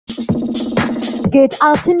Good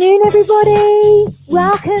afternoon, everybody.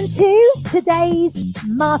 Welcome to today's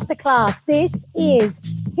masterclass. This is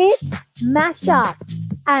HIIT Mashup,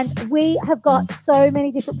 and we have got so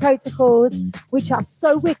many different protocols which are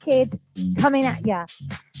so wicked coming at you.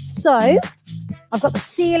 So I've got the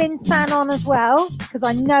ceiling fan on as well because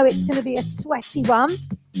I know it's going to be a sweaty one.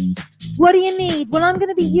 What do you need? Well, I'm going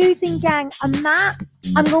to be using, gang, a mat.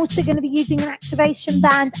 I'm also going to be using an activation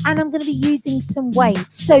band, and I'm going to be using some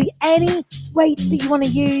weights. So any weights that you want to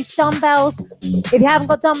use, dumbbells. If you haven't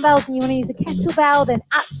got dumbbells and you want to use a kettlebell, then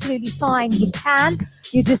absolutely fine, you can.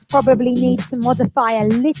 You just probably need to modify a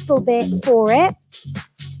little bit for it.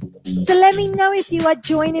 So let me know if you are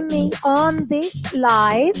joining me on this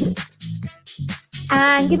live,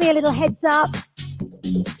 and give me a little heads up.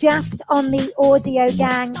 Just on the audio,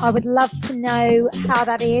 gang, I would love to know how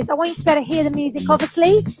that is. I want you to be able to hear the music,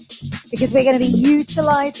 obviously, because we're going to be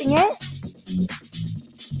utilizing it.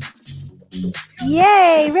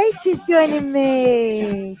 Yay, Rachel's joining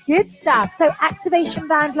me. Good stuff. So activation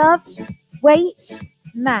band, love, weights,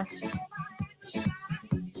 maths.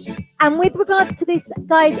 And with regards to this,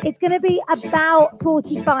 guys, it's going to be about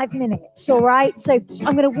 45 minutes, all right? So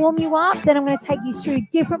I'm going to warm you up, then I'm going to take you through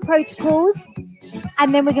different protocols,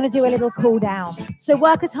 and then we're going to do a little cool down. So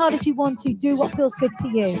work as hard as you want to. Do what feels good for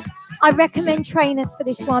you. I recommend trainers for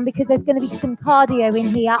this one because there's going to be some cardio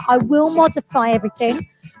in here. I will modify everything.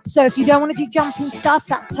 So if you don't want to do jumping stuff,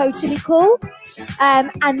 that's totally cool.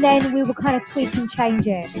 And then we will kind of tweak and change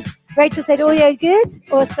it. Rachel said, audio good?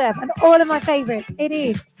 Awesome. And all of my favorites. It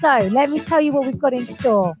is. So let me tell you what we've got in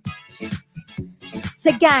store.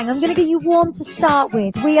 So gang, I'm going to get you warm to start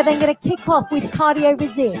with. We are then going to kick off with cardio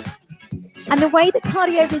resist. And the way that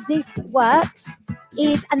cardio resist works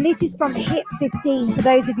is, and this is from HIIT 15 for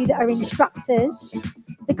those of you that are instructors,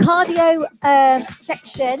 the cardio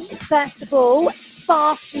section, first of all,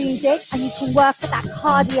 fast music, and you can work at that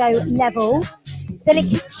cardio level. Then it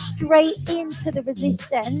kicks straight into the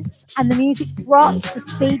resistance, and the music drops, the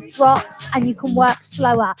speed drops, and you can work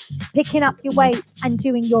slower, picking up your weights and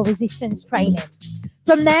doing your resistance training.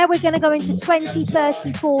 From there, we're going to go into 20,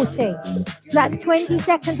 30, 40. So that's 20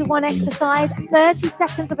 seconds of one exercise, 30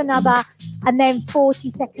 seconds of another, and then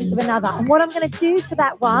 40 seconds of another. And what I'm going to do for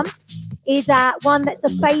that one is one that's a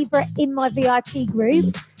favorite in my VIP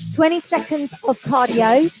group. 20 seconds of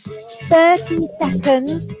cardio, 30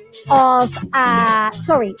 seconds of,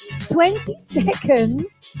 20 seconds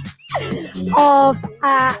of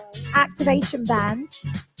activation band,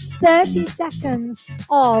 30 seconds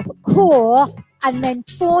of core, and then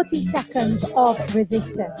 40 seconds of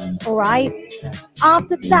resistance, all right?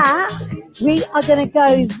 After that, we are going to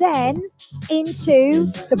go then into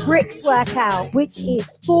the bricks workout, which is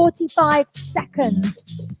 45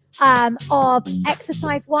 seconds of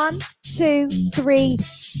exercise 1, 2, 3,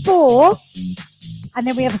 4, and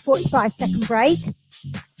then we have a 45-second break.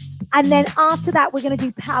 And then after that, we're going to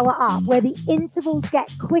do power up, where the intervals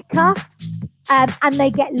get quicker and they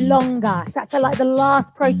get longer. So that's like the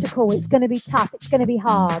last protocol. It's going to be tough. It's going to be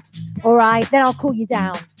hard. All right. Then I'll cool you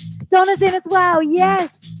down. Donna's in as well.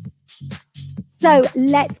 Yes. So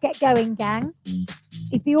let's get going, gang.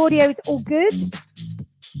 If the audio is all good,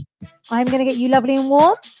 I'm going to get you lovely and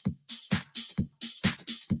warm.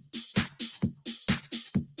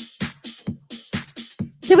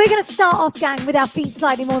 So we're going to start off, gang, with our feet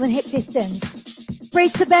slightly more than hip distance.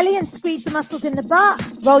 Brace the belly and squeeze the muscles in the butt.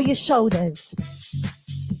 Roll your shoulders.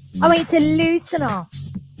 I want you to loosen off.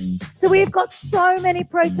 So we've got so many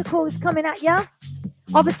protocols coming at you.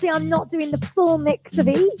 Obviously, I'm not doing the full mix of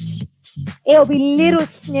each. It'll be little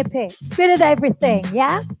snippets, bit of everything,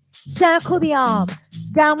 yeah? Circle the arm.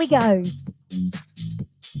 Down we go.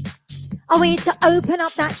 I want you to open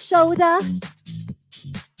up that shoulder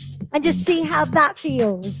and just see how that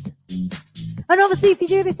feels. And obviously, if you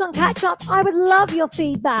do this on catch up, I would love your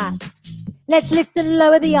feedback. Let's lift and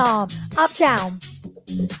lower the arm. Up, down.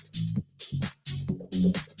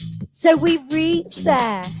 So we reach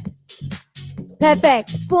there.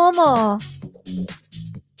 Perfect. 4 more.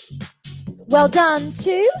 Well done.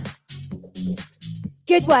 2.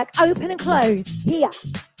 Good work. Open and close. Here.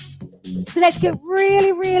 So let's get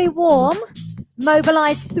really, really warm.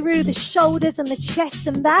 Mobilize through the shoulders and the chest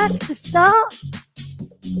and back to start.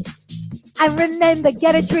 And remember,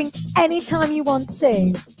 get a drink anytime you want to.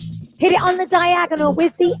 Hit it on the diagonal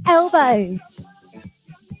with the elbows.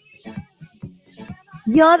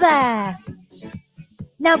 You're there.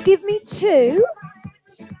 Now give me 2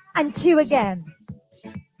 and 2 again.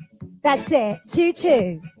 That's it. 2,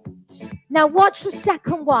 2. Now watch the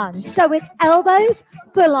second one. So it's elbows,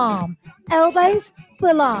 full arm. Elbows,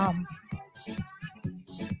 full arm.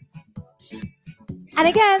 And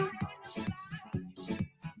again.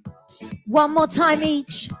 One more time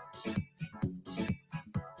each.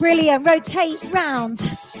 Brilliant. Rotate round.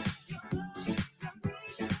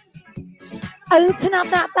 Open up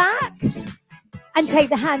that back and take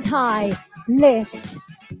the hand high. Lift.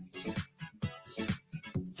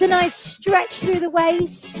 It's a nice stretch through the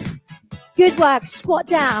waist. Good work. Squat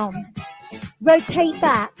down. Rotate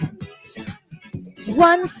back.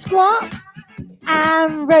 One squat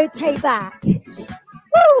and rotate back.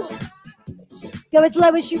 Woo! Go as low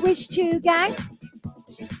as you wish to, gang.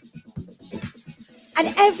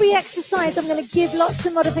 And every exercise I'm going to give lots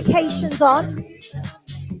of modifications on,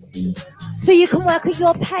 so you can work at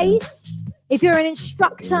your pace. If you're an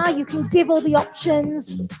instructor, you can give all the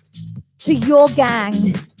options to your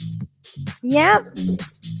gang. Yep.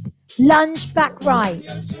 Lunge back right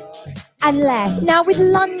and left. Now with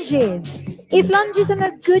lunges, if lunges are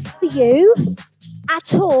not good for you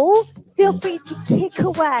at all, feel free to kick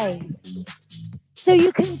away. So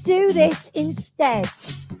you can do this instead.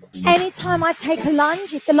 Anytime I take a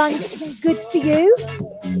lunge, if the lunge isn't good for you,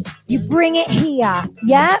 you bring it here.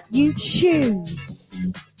 Yeah, you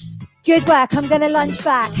choose. Good work. I'm going to lunge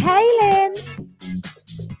back. Hey, Lynn.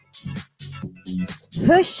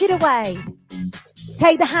 Push it away.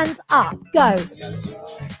 Take the hands up. Go.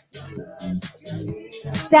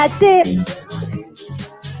 That's it.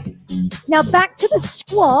 Now back to the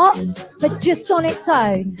squat, but just on its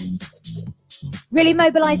own. Really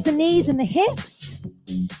mobilize the knees and the hips.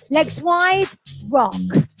 Legs wide, rock.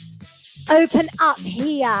 Open up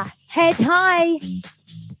here, head high.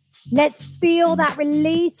 Let's feel that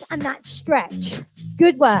release and that stretch.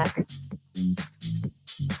 Good work.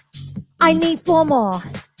 I need 4 more.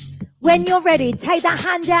 When you're ready, take that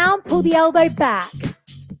hand down, pull the elbow back.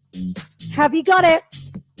 Have you got it?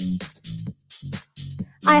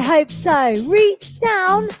 I hope so. Reach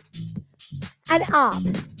down and up.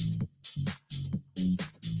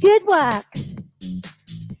 Good work.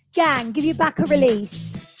 Gang, give your back a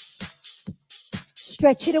release.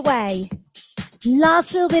 Stretch it away.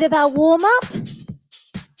 Last little bit of our warm-up.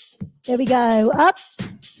 There we go. Up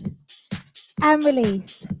and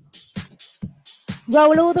release.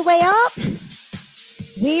 Roll all the way up.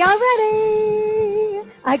 We are ready.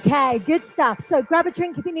 Okay, good stuff. So grab a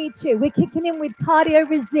drink if you need to. We're kicking in with cardio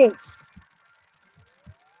resist.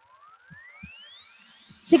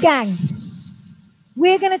 So gang,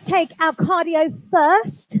 we're going to take our cardio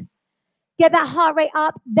first, get that heart rate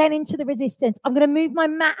up, then into the resistance. I'm going to move my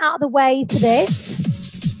mat out of the way for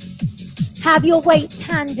this. Have your weights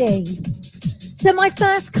handy. So my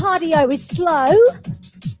first cardio is slow,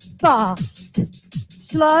 fast,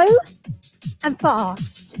 slow and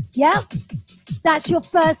fast. Yep, that's your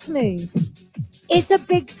first move. It's a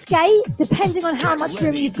big skate, depending on how much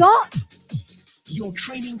room you've got. Your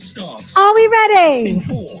training starts. Are we ready? In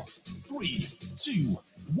 4, 3, 2,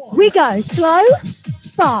 1. We go slow,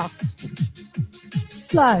 fast,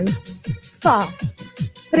 slow,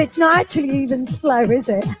 fast. But it's not actually even slow, is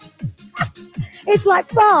it? It's like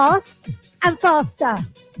fast and faster.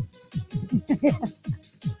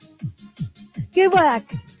 Good work.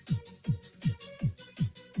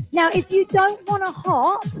 Now, if you don't want to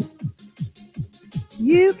hop,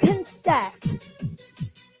 you can step.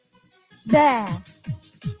 There.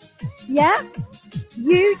 Yeah?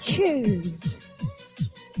 You choose.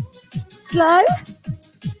 Slow,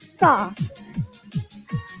 fast.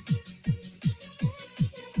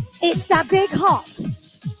 It's that big hop.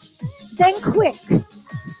 Then quick.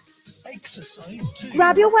 Exercise 2.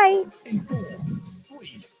 Grab your weights. In 4,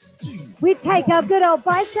 3, 2. We take our good old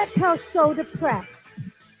bicep curl shoulder press.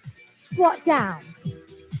 Squat down.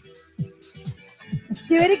 Let's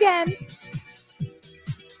do it again.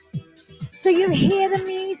 So you hear the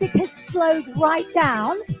music has slowed right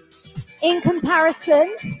down in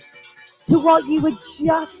comparison to what you were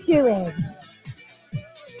just doing.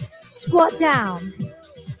 Squat down.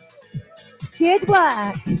 Good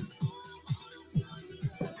work.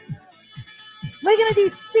 We're going to do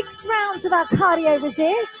 6 rounds of our cardio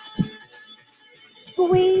resist.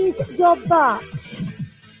 Squeeze your butt.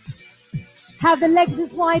 Have the legs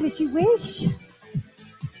as wide as you wish.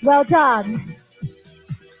 Well done.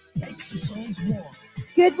 Exercise 1.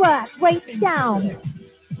 Good work. Weights down.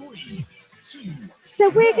 3, 2. So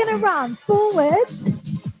we're going to run forwards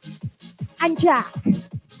and jack.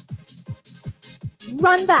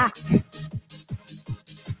 Run back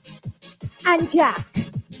and jack.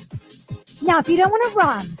 Now, if you don't want to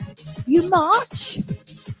run, you march.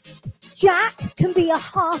 Jack can be a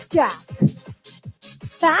half jack.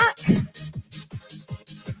 Back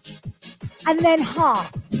and then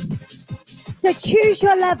half. So choose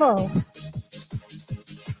your level.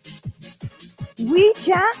 We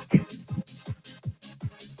jack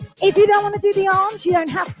If you don't want to do the arms, you don't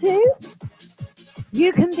have to.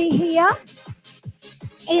 You can be here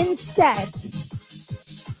instead.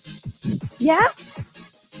 Yeah?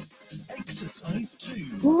 Exercise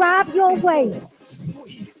 2. Grab your weights.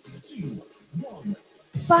 3, 2, 1.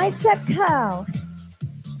 Bicep curl.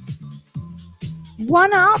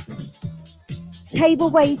 1 up. Table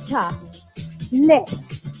waiter.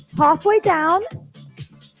 Lift. Halfway down.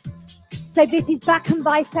 So this is back and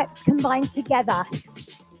biceps combined together.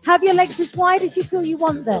 Have your legs as wide as you feel you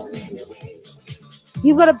want them.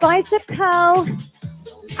 You've got a bicep curl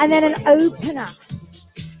and then an opener.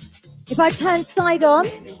 If I turn side on,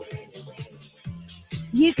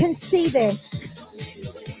 you can see this.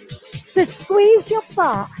 So squeeze your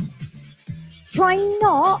butt. Try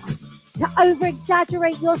not to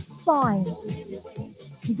over-exaggerate your spine.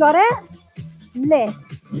 You got it? Lift.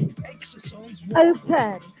 Exercise 1.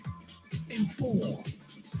 Open. In 4,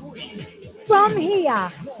 3. From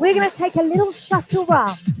here, we're going to take a little shuttle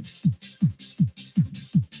run.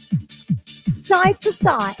 Side to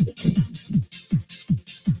side.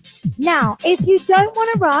 Now, if you don't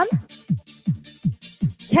want to run,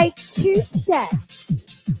 take 2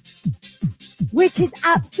 steps, which is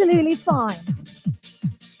absolutely fine.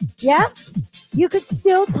 Yeah? You could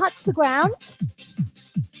still touch the ground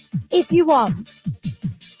if you want.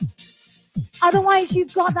 Otherwise,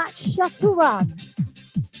 you've got that shuttle run.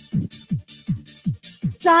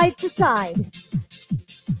 Side to side.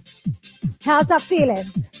 How's that feeling?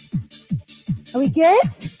 Are we good?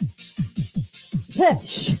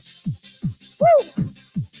 Push. Woo!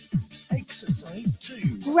 Exercise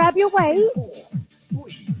 2. Grab your 4, weights.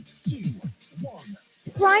 3, 2, 1.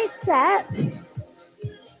 Tricep.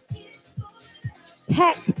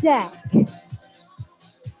 Pec deck.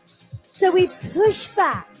 So we push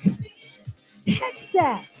back. Pec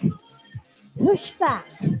deck. Push back.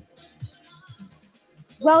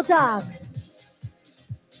 Well done.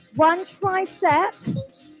 1 tricep.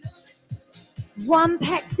 1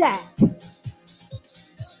 pec deck.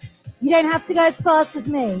 You don't have to go as fast as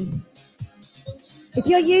me. If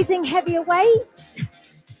you're using heavier weights,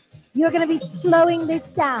 you're going to be slowing this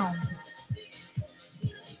down.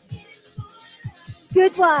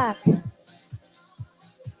 Good work.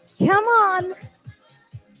 Come on.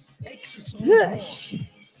 Exercise Push. 1.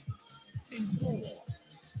 In 4,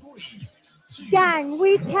 3, 2. Gang,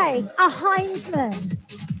 we take a Heinzman.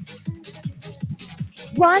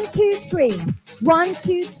 1, 2, 3. 1,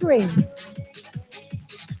 2, 3.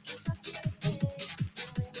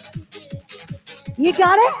 You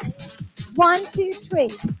got it? 1, 2, 3.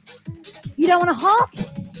 You don't want to hop?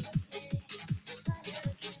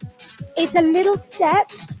 It's a little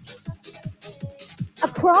step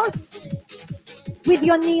across with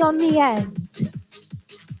your knee on the end.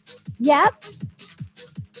 Yep.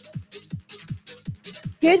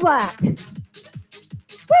 Good work.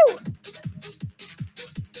 Woo!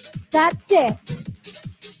 That's it.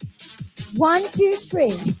 1, 2,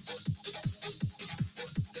 3.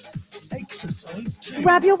 Exercise 2.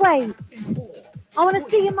 Grab your weights. In 4, I want to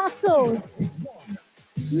see your muscles. 1.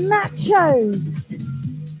 Nachos.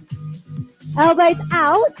 Elbows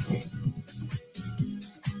out.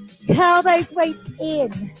 Curl those weights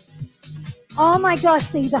in. Oh my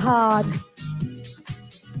gosh, these are hard.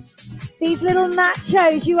 These little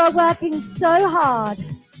nachos, you are working so hard.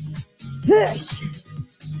 Push.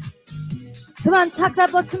 Come on, tuck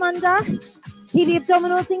that bottom under. Keep the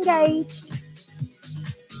abdominals engaged.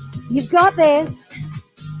 You've got this.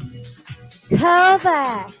 Curl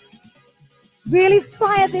there. Really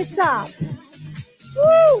fire this up.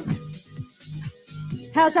 Woo!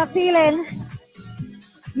 How's that feeling?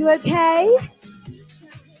 You okay?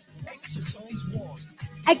 Exercise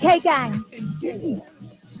 1. Okay, gang. In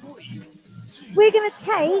 4, 3, 2. We're going to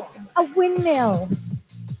take a windmill.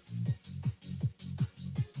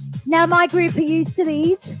 Now, my group are used to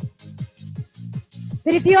these.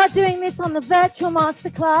 But if you are doing this on the virtual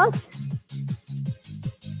masterclass,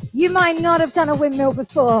 you might not have done a windmill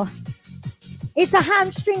before. It's a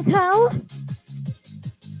hamstring curl,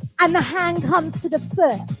 and the hand comes to the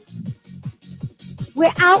foot.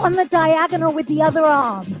 We're out on the diagonal with the other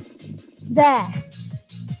arm. There.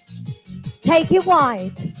 Take it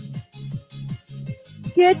wide.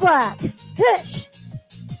 Good work. Push.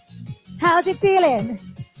 How's it feeling?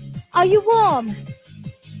 Are you warm?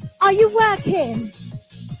 Are you working?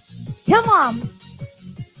 Come on.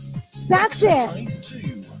 That's it. Exercise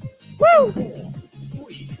 2. Woo!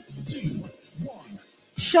 3, 2, 1.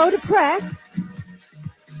 Shoulder press.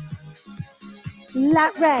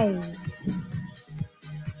 Lat raise.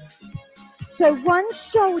 So one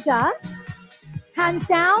shoulder, hands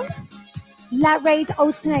down, lat raise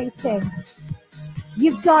alternating.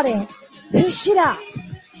 You've got it. Push it up.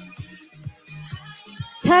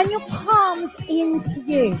 Turn your palms into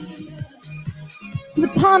you. The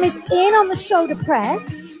palm is in on the shoulder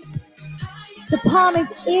press. The palm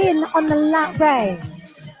is in on the lat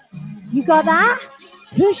raise. You got that?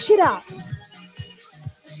 Push it up.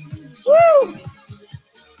 Woo!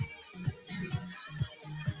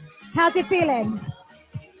 How's it feeling?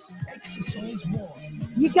 Exercise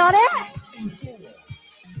 1. You got it? In 4,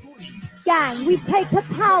 3, Gang, we take a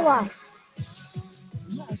power.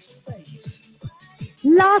 last phase.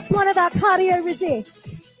 Last one of our cardio resist.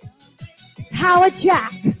 Power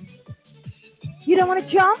jack. You don't want to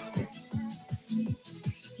jump?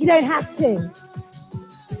 You don't have to.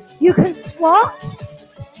 You can squat.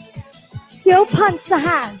 Still punch the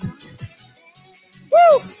hands.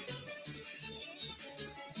 Woo!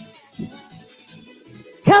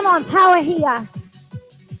 Come on, power here.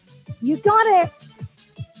 You got it.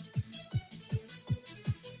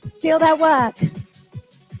 Feel that work.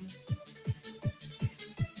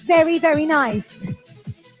 Very, very nice.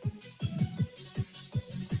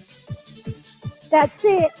 That's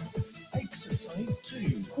it. Exercise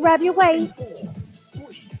 2. Grab your weights.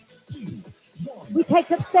 4, 3, 2, 1. We take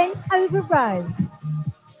a bent over row.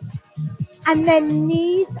 And then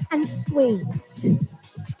knees and squeeze.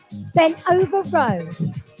 Bent over row.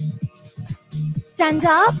 Stand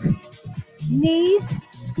up. Knees,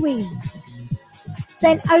 squeeze.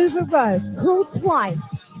 Bent over row. Pull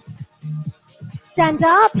twice. Stand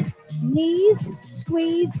up. Knees,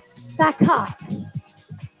 squeeze. Back up.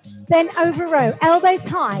 Bent over row. Elbows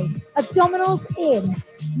high. Abdominals in.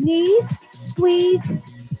 Knees, squeeze.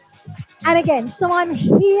 And again. So I'm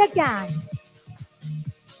here, gang.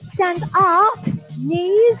 Stand up.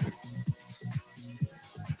 Knees.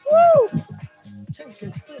 Woo! Take a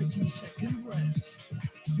 30-second rest.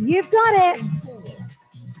 You've got it. In 4,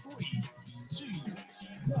 3, 2,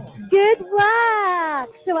 1. Good work.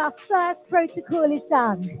 So our first protocol is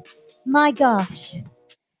done. My gosh.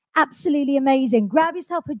 Absolutely amazing. Grab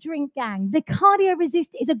yourself a drink, gang. The cardio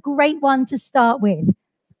resist is a great one to start with,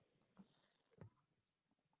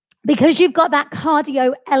 because you've got that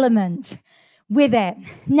cardio element with it.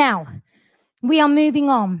 Now, we are moving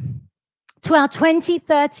on to our 20,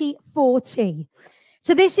 30, 40.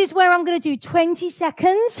 So this is where I'm going to do 20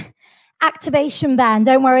 seconds activation band.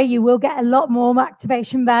 Don't worry, you will get a lot more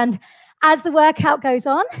activation band as the workout goes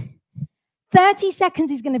on. 30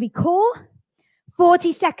 seconds is going to be core.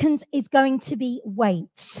 40 seconds is going to be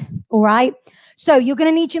weights. All right. So you're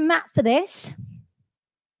going to need your mat for this.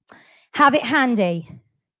 Have it handy.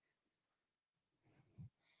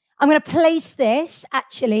 I'm going to place this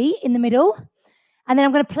actually in the middle, and then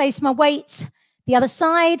I'm going to place my weights the other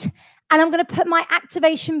side, and I'm going to put my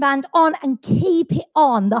activation band on and keep it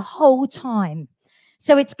on the whole time.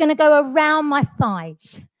 So it's going to go around my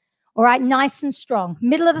thighs. All right, nice and strong.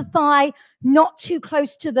 Middle of the thigh, not too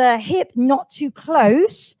close to the hip, not too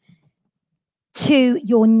close to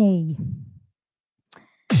your knee.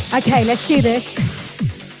 Okay, let's do this.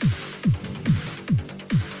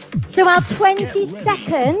 So our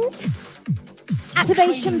 20-second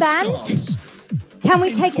activation band. Can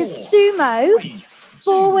we take a sumo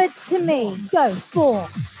forward to me? Go, 4.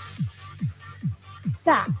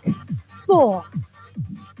 Back, 4.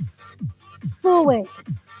 Forward,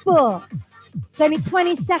 4. It's only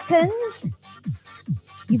 20 seconds.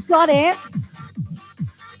 You've got it.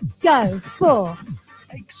 Go, 4.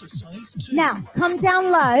 Exercise 2. Now, come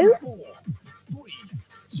down low. 4, 3,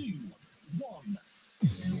 2, 1.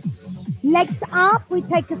 Legs up. We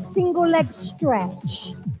take a single leg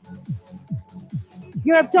stretch.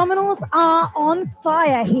 Your abdominals are on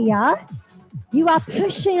fire here. You are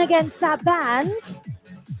pushing against that band.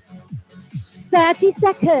 30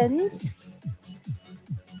 seconds.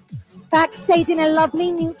 Back stays in a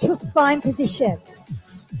lovely neutral spine position.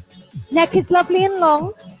 Neck is lovely and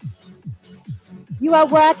long. You are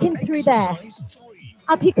working through there.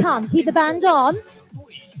 Up you come. Keep the band on.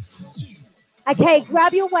 Okay,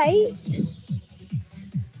 grab your weight.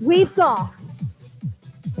 We've got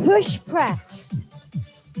push press.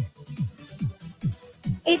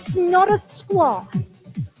 It's not a squat.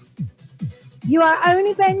 You are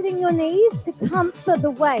only bending your knees to comfort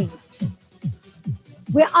the weight.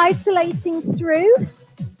 We're isolating through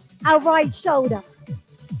our right shoulder.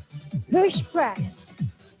 Push press.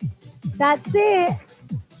 That's it.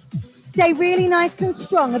 Stay really nice and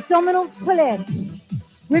strong. Abdominals pull in.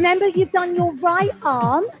 Remember, you've done your right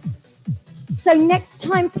arm. So next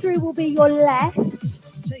time through will be your left.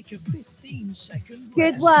 Take a 15-second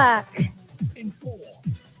Good rest. work. In 4,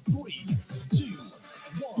 3, 2,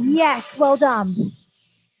 1. Yes, well done.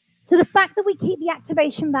 So the fact that we keep the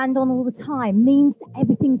activation band on all the time means that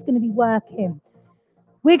everything's going to be working.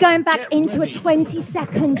 We're going back into a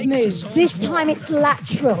 20-second move. This time it's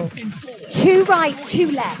lateral. 2 right,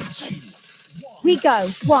 2 left. We go.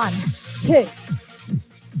 1, 2.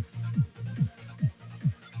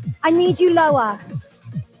 I need you lower.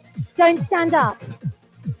 Don't stand up.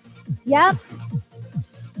 Yep.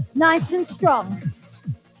 Nice and strong.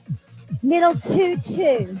 Little 2,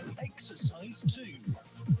 2. Exercise 2.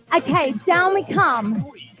 Okay, down we come.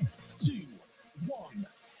 3, 2, 1.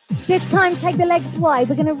 This time, take the legs wide.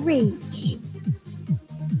 We're going to reach.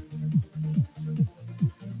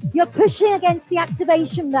 You're pushing against the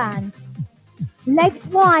activation band. Legs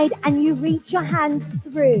wide, and you reach your hands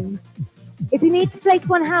through. If you need to place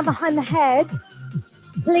one hand behind the head,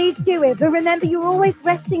 please do it. But remember, you're always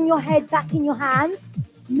resting your head back in your hands,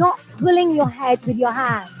 not pulling your head with your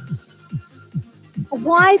hands. A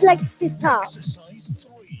wide leg sit up. Exercise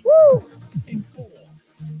 3. Woo. In 4,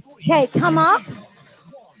 3, Okay, come up. 1.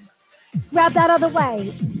 Grab that other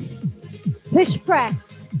way. Push,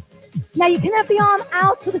 press. Now you can have the arm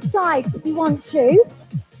out to the side if you want to.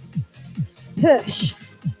 Push.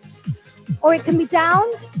 Or it can be down.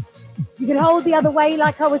 You can hold the other way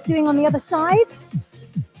like I was doing on the other side.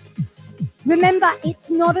 Remember, it's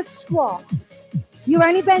not a squat. You're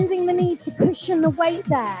only bending the knees to cushion the weight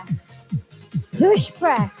there. Push,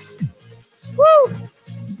 press. Woo!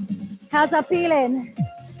 How's that feeling?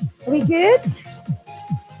 Are we good?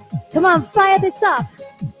 Come on, fire this up.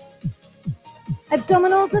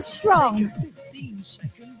 Abdominals are strong.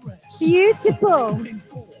 15-second rest. Beautiful. In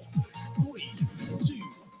 4, 3, 2, 1.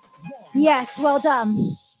 Yes, well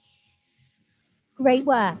done. Great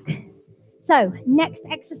work. So, next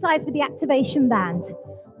exercise with the activation band.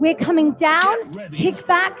 We're coming down, kick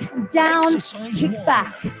back, down, kick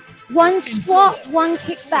back. 1 squat, 1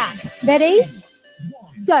 kick back. Ready?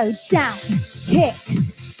 Go, down, kick.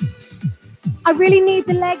 I really need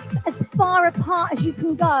the legs as far apart as you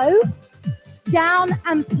can go. Down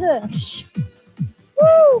and push.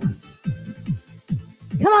 Woo!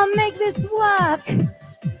 Come on, make this work.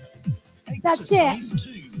 That's it. Exercise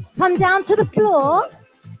 2. Come down to the floor.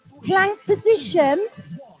 Plank position.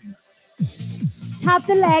 Tap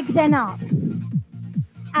the leg, then up.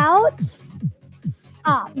 Out.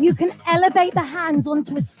 Up. You can elevate the hands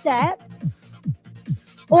onto a step.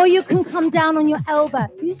 Or you can come down on your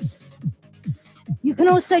elbows. You can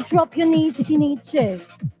also drop your knees if you need to.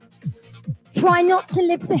 Try not to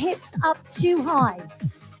lift the hips up too high.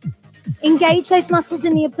 Engage those muscles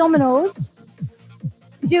in the abdominals.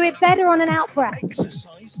 Do it better on an out breath.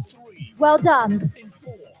 Exercise 3. Well done. In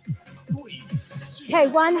 4, 3, 2. Okay,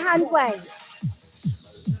 one hand weight.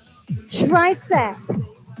 Tricep.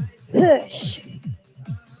 Push.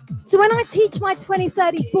 So when I teach my 20,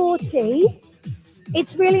 30, 40,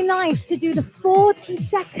 it's really nice to do the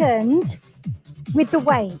 40-second with the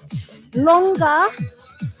weights. Longer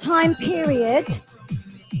time period,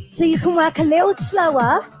 so you can work a little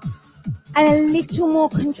slower and a little more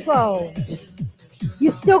controlled.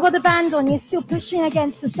 You've still got the band on, you're still pushing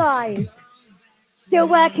against the thighs. Still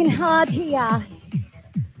working hard here.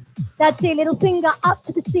 That's it, little finger up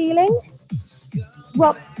to the ceiling.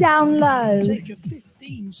 Drop down low. Take a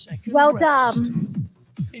 15-second Well rest. done.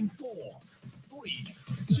 In 4, 3,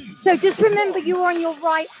 2. So just remember you're on your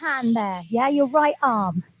right hand there, yeah, your right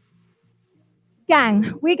arm.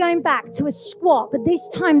 Gang, we're going back to a squat, but this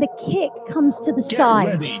time the kick comes to the Get side.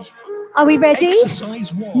 ready. Are we ready?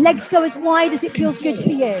 Exercise 1. Legs go as wide as it feels good for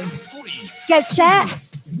you. 3, Get set.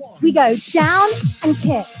 1. We go down and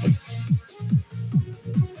kick.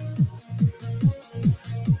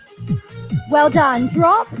 Well done.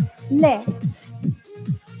 Drop, lift.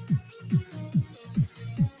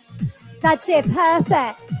 That's it.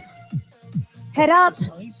 Perfect. Head up.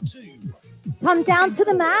 Exercise 2. Come down to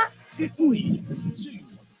the mat. 3, 2,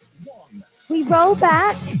 1. We roll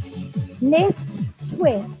back. Lift,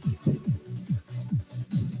 twist.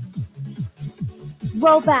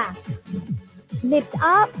 Roll back. Lift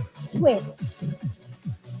up, twist.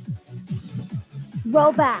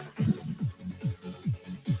 Roll back.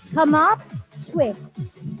 Come up, twist.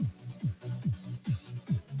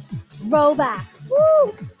 Roll back.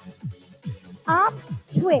 Woo! Up,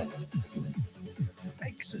 twist.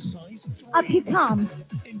 Exercise 3. Up you come.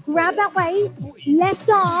 In Grab 4, that weight. 3, Left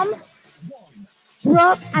arm. 1.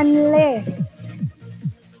 Drop and lift.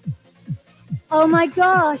 Oh my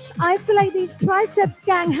gosh. Isolate these triceps,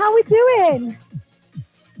 gang. How we doing?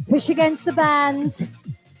 Push against the band.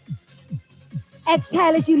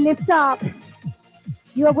 Exhale as you lift up.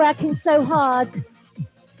 You are working so hard.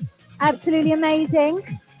 Absolutely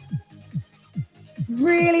amazing.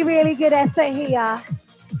 Really, really good effort here.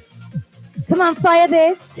 Come on, fire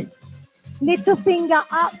this. Little finger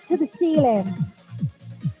up to the ceiling.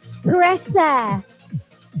 Press there.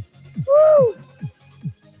 Woo!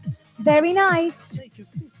 Very nice. Take a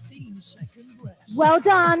 15-second rest. Well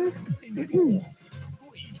done. In 4,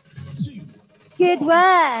 3, 2, Good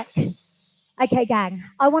work. Okay, gang,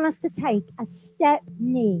 I want us to take a step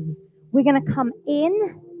knee. We're going to come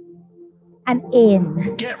in and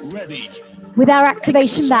in get ready. with our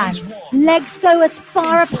activation band. Legs go as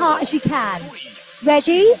far apart as you can.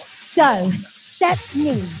 Ready? Go. Step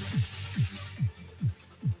knee.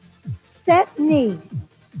 Step knee.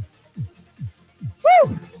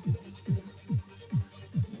 Woo!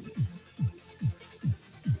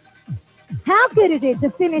 How good is it to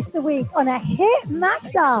finish the week on a HIIT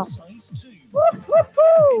mashup? Exercise 2.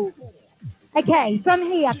 Woo-hoo-hoo! Okay, from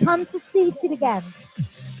here, come to seated again.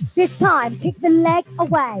 This time, kick the leg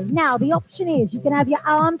away. Now, the option is you can have your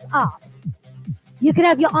arms up. You can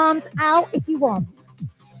have your arms out if you want.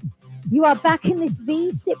 You are back in this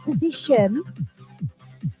V-sit position.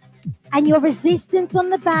 And your resistance on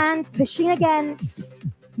the band, pushing against,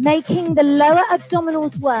 making the lower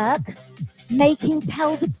abdominals work, making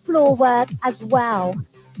pelvic floor work as well.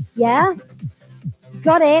 Yeah?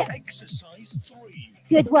 Got it? Exercise 3.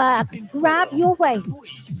 Good work. Grab your weight. 3, 2,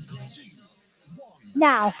 1.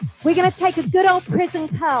 Now, we're going to take a good old prison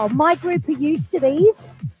curl. My group are used to these.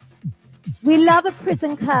 We love a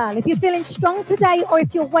prison curl. If you're feeling strong today or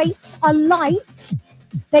if your weights are light,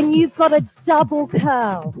 then you've got a double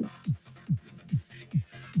curl.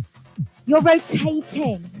 You're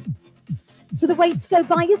rotating. So the weights go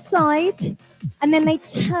by your side and then they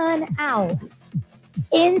turn out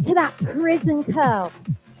into that prison curl.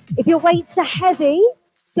 If your weights are heavy,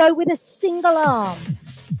 go with a single arm.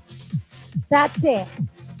 That's it.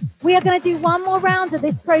 We are going to do one more round of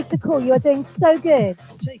this protocol. You are doing so good.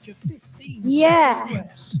 Take a 15-second Yeah.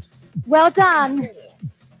 rest. Well done.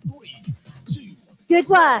 4, 3, 2. Good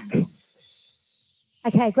work.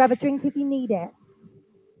 Okay, grab a drink if you need it.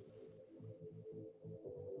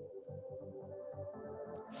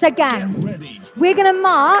 So Get gang, ready. we're going to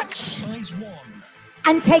march Exercise 1.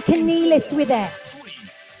 and take a knee lift with it. 3.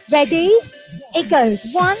 Ready? It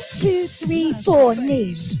goes 1, 2, 3, 4,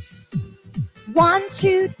 knees. 1,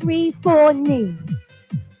 2, 3, 4, knee.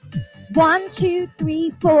 1, 2, 3,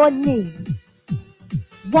 4, knee.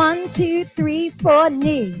 1, 2, 3, 4,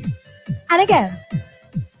 knee. And again.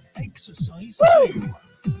 Exercise Woo!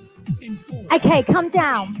 2. In 4, Okay, come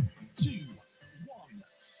down. 2,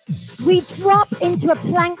 1. We drop into a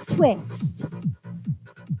plank twist.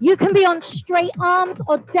 You can be on straight arms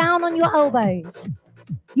or down on your elbows.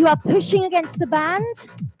 You are pushing against the band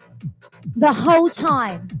the whole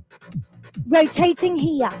time. Rotating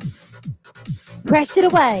here. Press it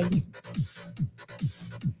away.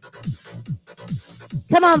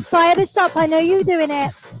 Come on, fire this up. I know you're doing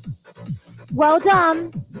it. Well done.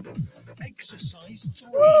 Exercise 3.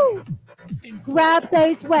 Woo! In 4, Grab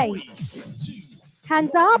those 3, weights. 2.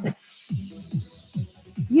 Hands up.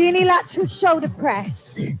 Unilateral shoulder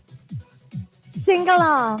press. Single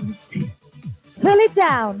arms. Pull it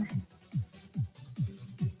down.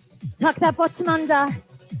 Tuck that bottom under.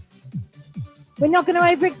 We're not going to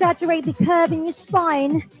over-exaggerate the curve in your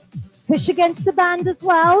spine. Push against the band as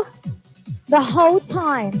well. The whole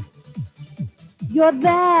time. You're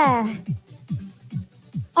there.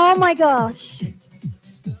 Oh my gosh.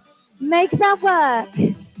 Make that work.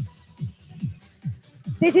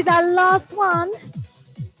 This is our last one.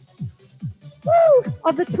 Woo!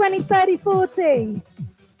 Of the 20, 30, 40.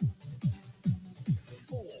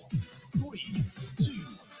 4, 3, 2,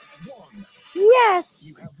 1. Yes.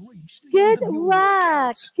 You have reached the Good end of your work.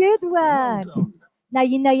 workout. Good Well work. done. Now,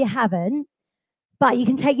 you know you haven't, but you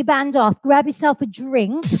can take your band off, grab yourself a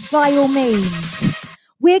drink by all means.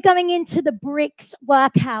 We're going into the bricks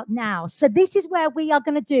workout now. So this is where we are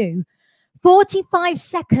going to do 45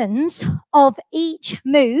 seconds of each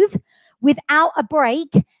move without a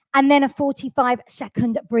break and then a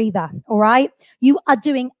 45-second breather, all right? You are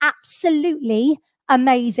doing absolutely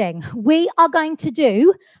amazing. We are going to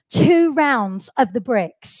do 2 rounds of the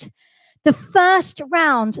bricks. The first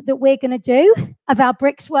round that we're going to do of our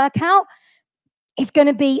bricks workout is going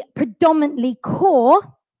to be predominantly core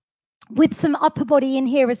with some upper body in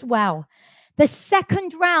here as well. The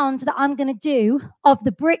second round that I'm going to do of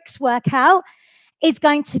the bricks workout is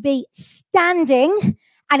going to be standing,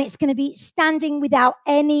 and it's going to be standing without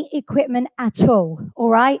any equipment at all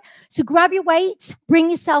right? So grab your weight,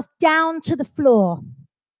 bring yourself down to the floor.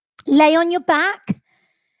 Lay on your back.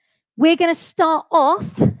 We're going to start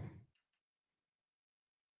off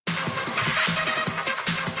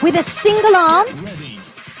with a single arm, Ready.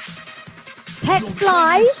 pec Your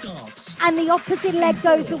fly, training starts and the opposite leg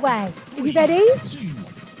goes away. Are you ready? 2,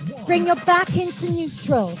 1. Bring your back into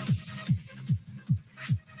neutral.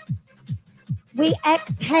 We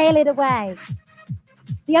exhale it away.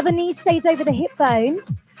 The other knee stays over the hip bone.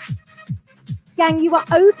 Gang, you are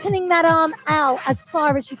opening that arm out as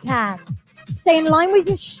far as you can. Stay in line with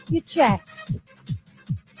your chest.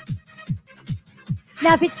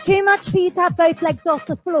 Now, if it's too much for you to have both legs off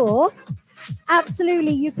the floor,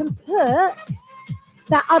 absolutely, you can put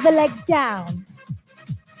that other leg down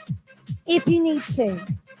if you need to.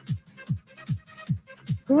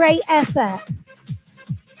 Great effort.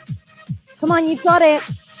 Come on, you've got it.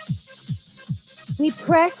 We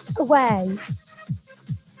press away.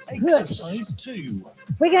 Exercise 2.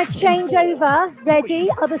 We're going to change over. Ready?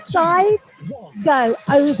 Other side. 1. Go.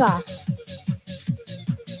 Over.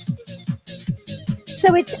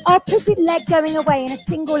 So it's opposite leg going away in a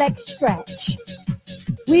single leg stretch.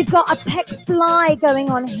 We've got a pec fly going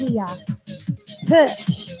on here.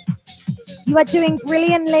 Push. You are doing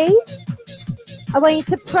brilliantly. I want you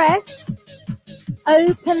to press.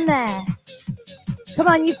 Open there. Come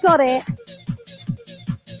on, you've got it.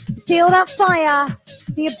 Feel that fire.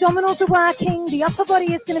 The abdominals are working. The upper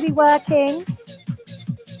body is going to be working.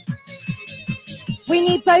 We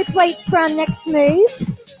need both weights for our next move.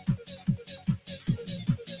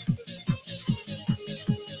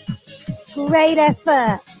 Great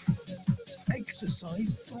effort.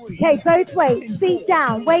 Exercise 3. Okay, both weights. Feet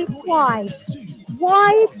down. Weights wide.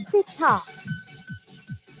 Wide sit up.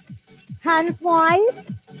 Hands wide.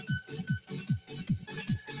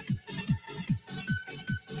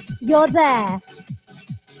 You're there.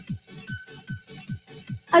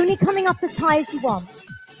 Only coming up as high as you want.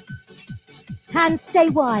 Hands stay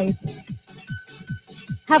wide.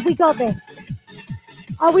 Have we got this?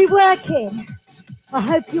 Are we working? I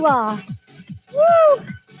hope you are. Woo!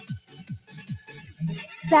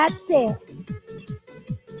 That's it.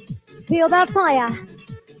 Feel that fire.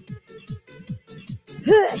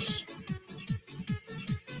 Push.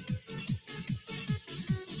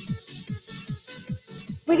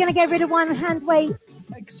 We're going to get rid of one hand weight.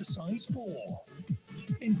 Exercise 4.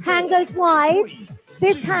 Hand goes wide.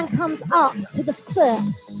 This hand comes up to the foot,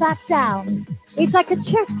 back down. It's like a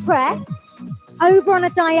chest press over on a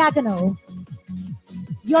diagonal.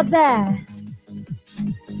 You're there.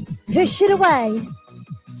 Push it away.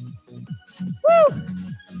 Woo!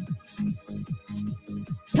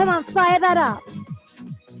 Come on, fire that up.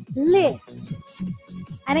 Lift.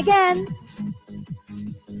 And again.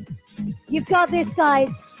 You've got this, guys.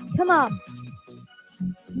 Come on.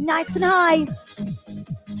 Nice and high.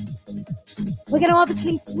 We're going to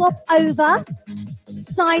obviously swap over.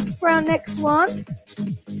 Sides for our next one.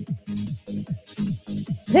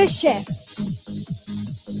 Push it.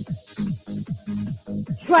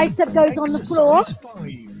 Tricep goes on the floor.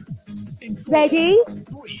 Ready?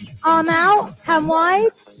 Arm out, hand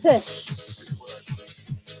wide, push.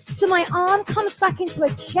 So my arm comes back into a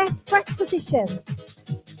chest press position.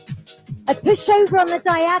 I push over on the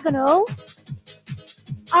diagonal,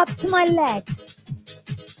 up to my leg,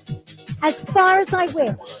 as far as I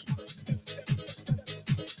wish.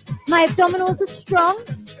 My abdominals are strong.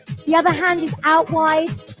 The other hand is out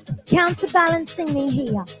wide, counterbalancing me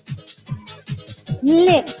here.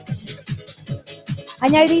 Lift. I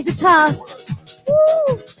know these are tough.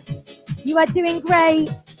 Woo. You are doing great.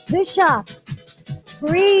 Push up.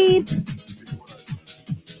 Breathe.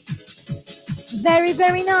 Very,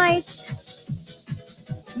 very nice.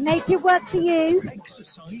 Make it work for you.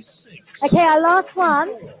 Exercise 6. Okay, our last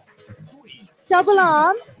one. Double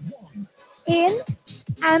arm. In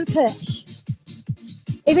and push.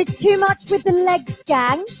 If it's too much with the legs,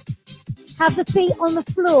 gang, have the feet on the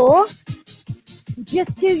floor.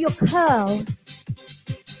 Just do your curl.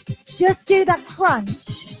 Just do that crunch.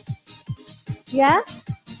 Yeah?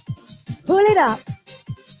 Pull it up.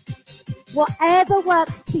 Whatever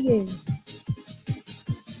works for you.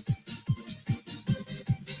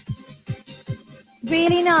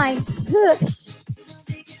 Really nice. Push.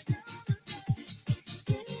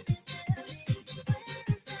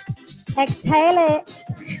 Exhale it.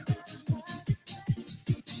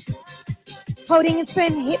 Holding in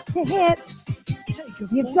front, hip to hip. Take a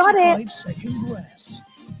You've got it. 45-second rest.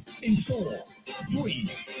 In 4,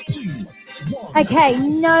 3, 2, 1. Okay,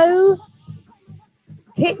 no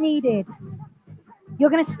hit needed.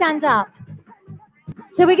 You're going to stand up.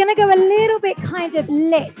 So we're going to go a little bit kind of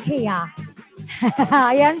lit here.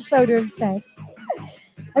 I am shoulder obsessed.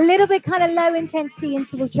 A little bit kind of low intensity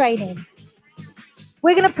interval training.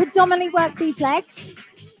 We're going to predominantly work these legs.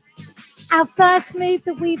 Our first move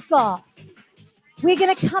that we've got, we're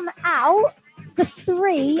going to come out for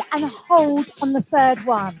 3 and hold on the third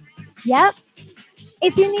one. Yep.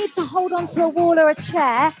 If you need to hold on to a wall or a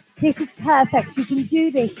chair, this is perfect. You can do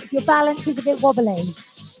this if your balance is a bit wobbly.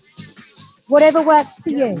 Whatever works for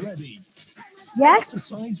you. Get ready. Yes?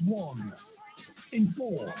 Exercise 1. In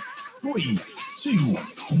 4, 3, 2,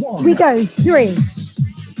 1. We go 3,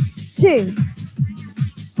 2,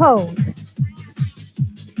 hold.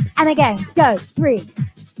 And again, go 3,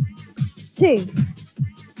 2,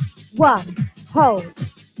 1, hold.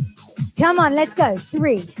 Come on, let's go.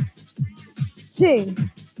 3, 2,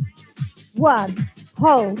 1,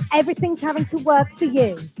 hold. Everything's having to work for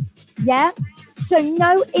you. Yeah? So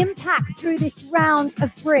no impact through this round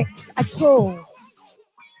of bricks at all.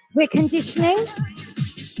 We're conditioning,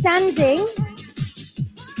 standing,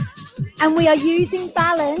 and we are using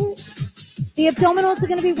balance. The abdominals are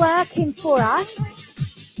going to be working for us.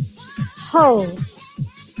 Hold.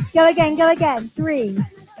 Go again, go again. 3.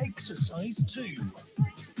 Exercise 2.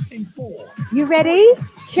 In 4. You ready?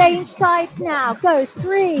 Change sides now. Go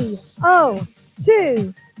 3,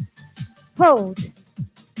 2, hold.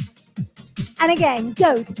 And again,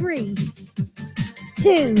 go 3,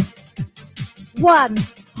 2, 1,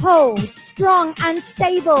 hold. Strong and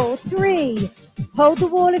stable. 3. Hold the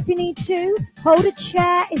wall if you need to. Hold a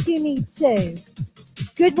chair if you need to.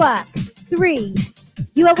 Good work. 3.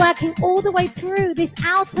 You are working all the way through this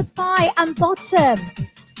outer thigh and bottom.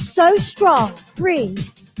 So strong. 3,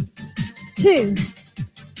 2,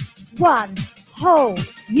 1. Hold.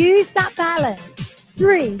 Use that balance.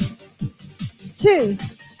 3, 2,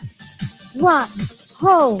 1.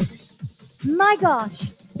 Hold. My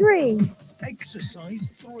gosh. 3.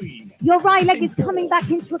 Exercise 3. Your right leg is coming back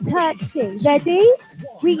into a curtsy. Ready?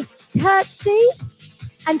 We curtsy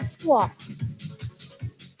and squat.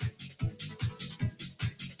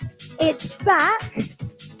 It's back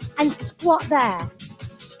and squat there.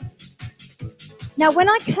 Now, when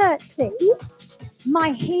I curtsy,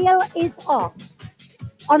 my heel is off.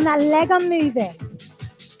 On that leg, I'm moving.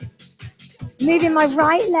 Moving my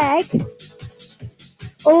right leg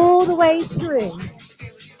all the way through.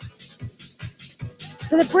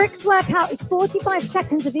 So the bricks workout is 45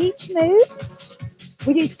 seconds of each move.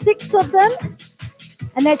 We do 6 of them,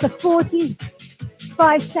 and there's a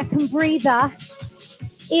 45-second breather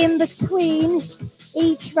in between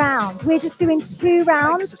each round. We're just doing 2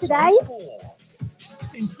 rounds today. 4.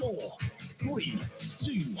 In 4, 3,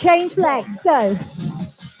 2. Change legs, go.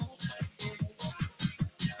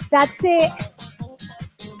 That's it.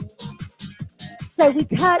 So we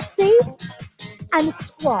curtsy and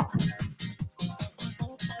squat.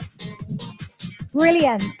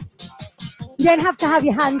 Brilliant. You don't have to have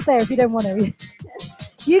your hands there if you don't want to.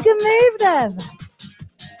 You can move them.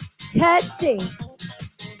 Curtsy.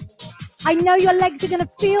 I know your legs are going to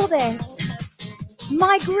feel this.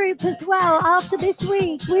 My group as well, after this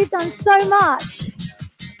week, we've done so much.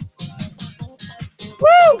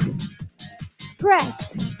 Woo!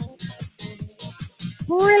 Press.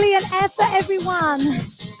 Brilliant effort, everyone.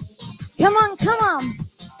 Come on, come on.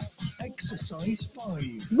 Exercise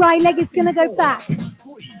 5. Right leg is going to go back. 3,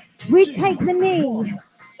 We 2, take the knee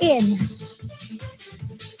in.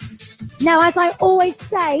 Now, as I always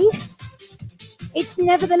say, it's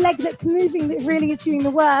never the leg that's moving that really is doing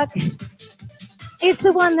the work. It's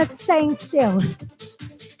the one that's staying still.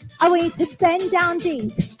 I want you to bend down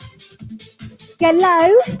deep. Get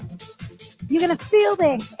low. You're going to feel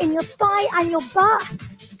this in your thigh and your butt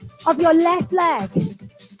of your left leg.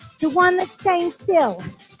 The one that's staying still.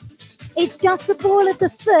 It's just the ball of the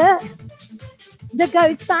foot that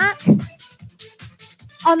goes back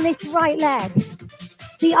on this right leg.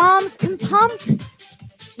 The arms can pump.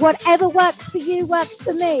 Whatever works for you works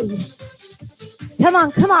for me. Come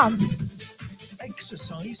on, come on.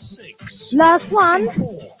 Exercise 6. Last one.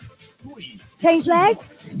 4, 3, Change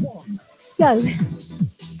legs. 1. Go.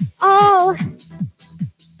 Oh,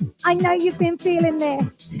 I know you've been feeling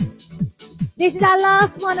this. This is our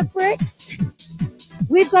last one of bricks.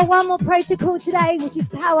 We've got one more protocol today, which is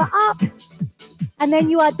power up. And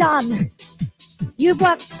then you are done. You've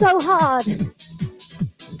worked so hard.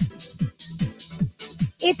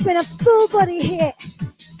 It's been a full body hit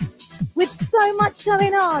with so much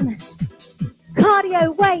going on.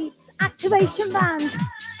 Cardio, weights, activation band,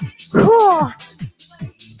 core.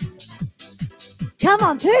 Come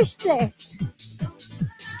on, push this.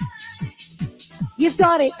 You've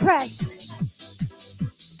got it, press.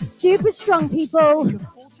 Super strong, people.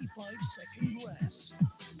 45-second rest.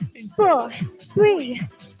 In 4, 3.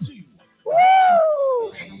 2. Woo!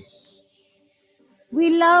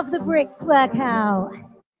 We love the bricks workout.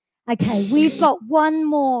 Okay, we've got one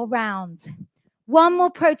more round. One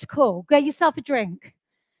more protocol. Get yourself a drink.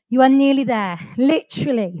 You are nearly there,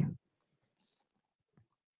 literally.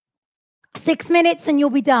 6 minutes and you'll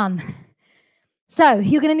be done. So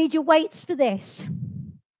you're going to need your weights for this.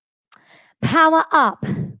 Power up.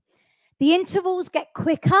 The intervals get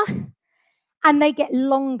quicker and they get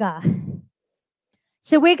longer.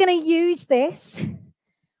 So we're going to use this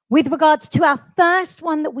with regards to our first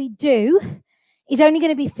one that we do is only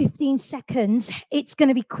going to be 15 seconds. It's going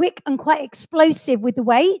to be quick and quite explosive with the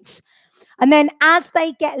weights. And then as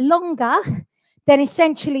they get longer, then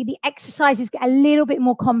essentially the exercises get a little bit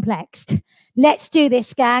more complex. Let's do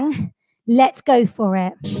this, gang. Let's go for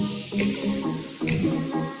it.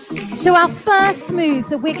 So our first move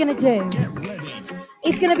that we're going to do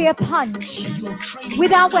is going to be a punch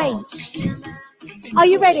with our weights. Are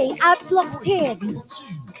you ready? Abs locked in.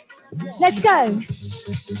 Let's go.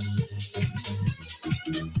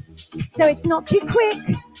 So it's not too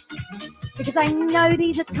quick because I know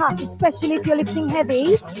these are tough, especially if you're lifting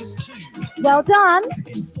heavy. Well done.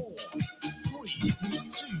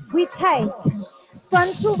 We take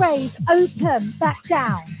frontal raise, open, back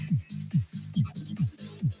down.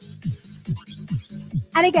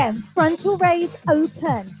 And again, frontal raise,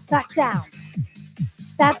 open, back down.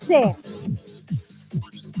 That's it.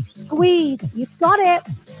 Squeeze, you've got it.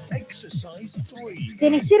 Exercise 3.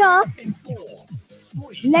 Finish it off. In 4,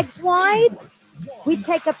 3, Legs wide. 2, 1. We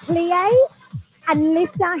take a plie and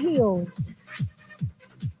lift our heels.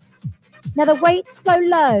 Now the weights go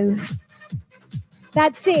low.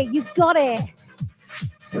 That's it, you've got it.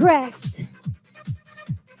 Press.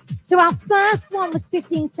 So our first one was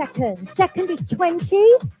 15 seconds. Second is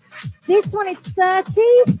 20. This one is 30.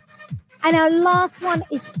 And our last one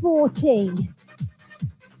is 40.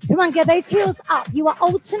 Come on, get those heels up. You are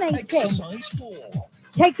alternating. Exercise 4.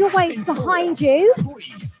 Take your weights behind you.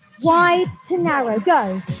 3, Wide to narrow.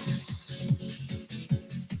 Go.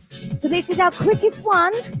 So this is our quickest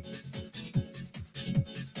one.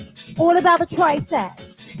 All about the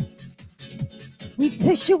triceps. We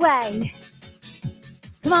push away.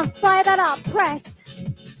 Come on, fire that up. Press.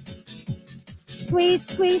 Squeeze,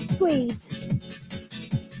 squeeze, squeeze.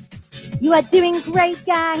 You are doing great,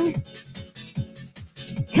 gang.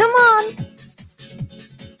 Come on.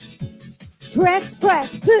 Press,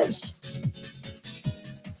 press, push.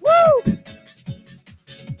 Woo!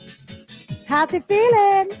 How's it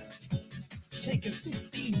feeling? take a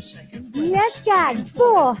 15-second rest. Yes, gang.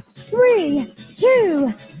 4, 3,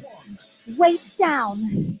 2. Weights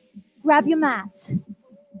down. Grab your mat.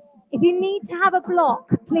 If you need to have a block,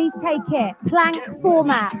 please take it. Plank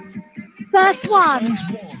format. First one.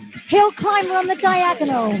 Hill climber on the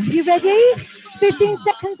diagonal. You ready? 15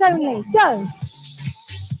 seconds only. Go.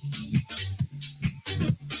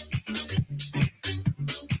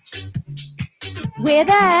 We're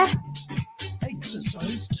there.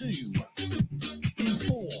 Exercise 2. In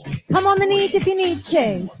 4. Come on the knees if you need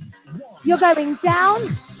to. You're going down,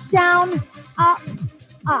 down, up,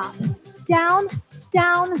 up. Down,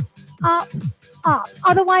 down, up, up.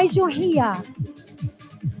 Otherwise, you're here.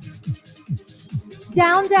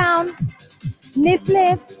 Down, down. Lift,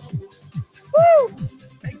 lift. Woo!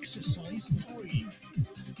 Exercise 3.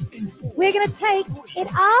 In 4. We're going to take it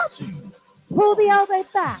up. Pull the elbows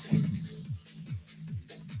back.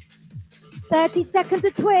 30 seconds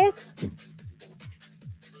of twist.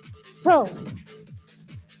 Pull.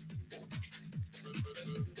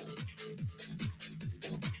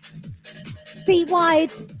 Feet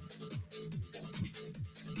wide.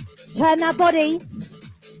 Turn that body.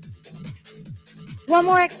 One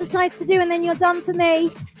more exercise to do and then you're done for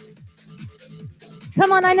me.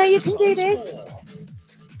 Come on, I know you can do this.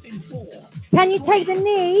 Can you take the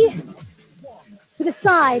knee to the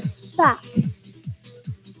side, back?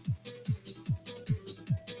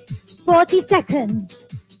 40 seconds.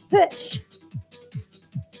 Push.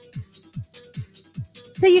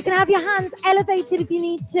 So you can have your hands elevated if you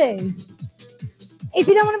need to. If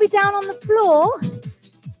you don't want to be down on the floor,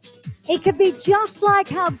 it could be just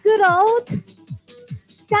like our good old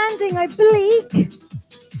standing oblique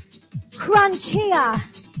crunch here.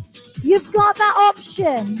 You've got that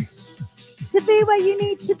option to be where you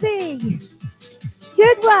need to be.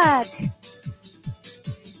 Good work.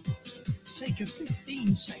 Take a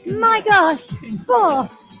 15-second My gosh. 4,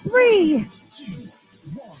 3. 2,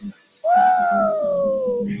 1.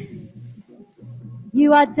 Woo!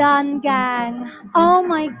 You are done, gang. Oh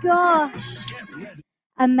my gosh. Get ready.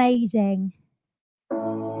 Amazing.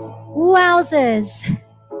 Wowzers.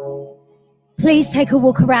 Please take a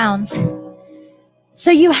walk around.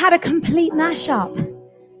 So you had a complete mashup.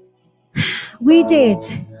 We did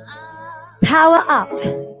power up,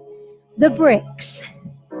 the bricks,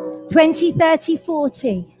 20, 30,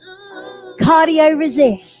 40, cardio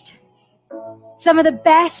resist. Some of the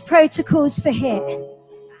best protocols for HIIT.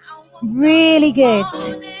 Really good.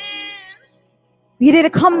 You did a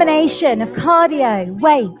combination of cardio,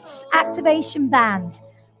 weights, activation band,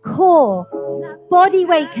 core, body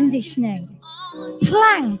weight conditioning,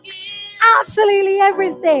 planks, absolutely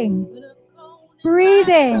everything. Breathe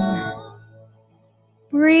in.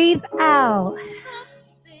 Breathe out.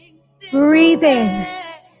 Breathe in.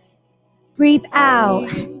 Breathe out.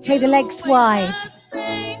 Take the legs wide.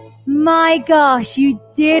 My gosh, you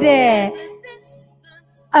did it.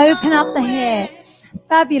 Open up the hips.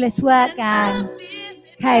 Fabulous work, gang.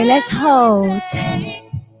 Okay, let's hold.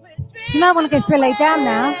 You might want to go for a lay down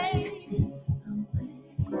now.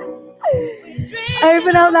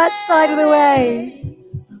 Open up that side of the waist.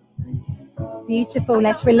 Beautiful.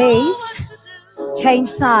 Let's release. Change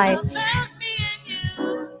sides.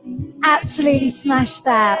 Absolutely smash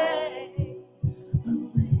that.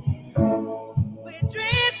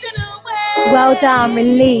 Well done.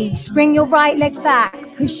 Release. Bring your right leg back.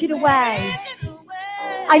 Push it away.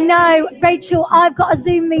 I know, Rachel, I've got a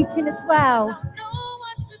Zoom meeting as well.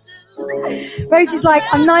 Rachel's like,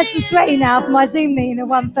 I'm nice and sweaty now for my Zoom meeting at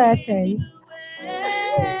 1:30.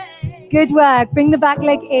 Good work. Bring the back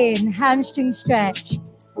leg in. Hamstring stretch.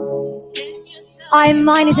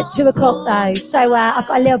 Mine is at 2 o'clock though, so I've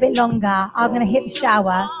got a little bit longer. I'm going to hit the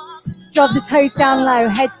shower. Drop the toes down low.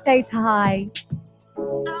 Head stays high.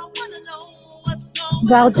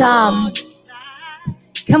 Well done.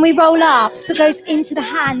 Can we roll up? Foot goes into the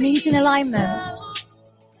hand, knees in alignment.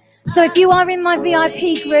 So if you are in my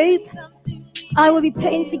VIP group, I will be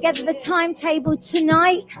putting together the timetable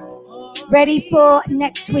tonight, ready for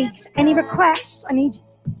next week's. Any requests, I need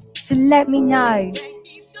to let me know.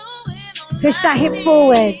 Push that hip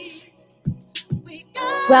forwards.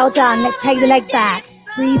 Well done. Let's take the leg back.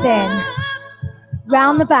 Breathe in.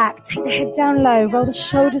 Round the back. Take the head down low. Roll the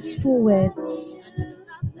shoulders forwards.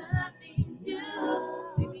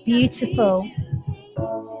 Beautiful.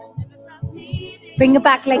 Bring your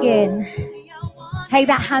back leg in. Take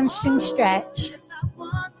that hamstring stretch.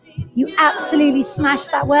 You absolutely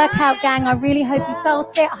smashed that workout, gang. I really hope you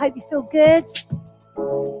felt it. I hope you feel good.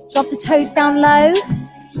 Drop the toes down low.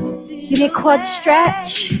 Give me a quad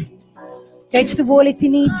stretch. Go to the wall if you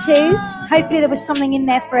need to. Hopefully there was something in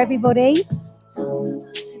there for everybody.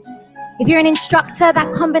 If you're an instructor,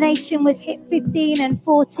 that combination was HIIT 15 and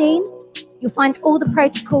 14. You'll find all the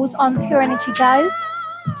protocols on Pure Energy Go.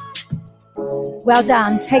 Well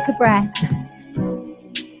done. Take a breath.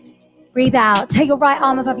 Breathe out. Take your right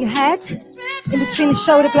arm above your head, in between the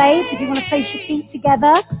shoulder blades. If you want to place your feet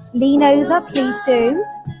together, lean over, please do.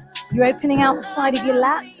 You're opening out the side of your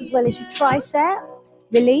lats as well as your tricep.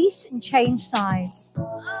 Release and change sides.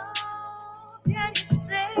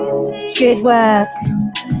 Good work.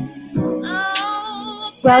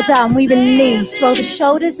 Well done. We release. Roll the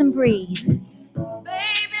shoulders and breathe.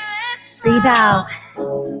 Breathe out.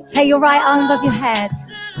 Take your right arm above your head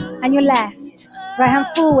and your left. Right hand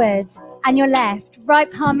forward and your left. Right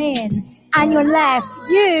palm in and your left.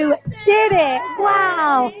 You did it.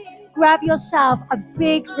 Wow. Grab yourself a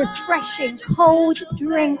big, refreshing, cold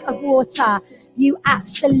drink of water. You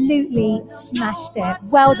absolutely smashed it.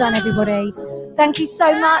 Well done, everybody. Thank you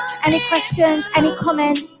so much. Any questions, any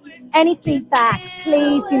comments, any feedback,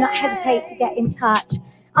 please do not hesitate to get in touch.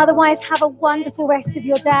 Otherwise, have a wonderful rest of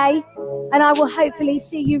your day, and I will hopefully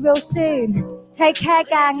see you real soon. Take care,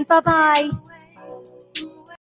 gang. Bye-bye.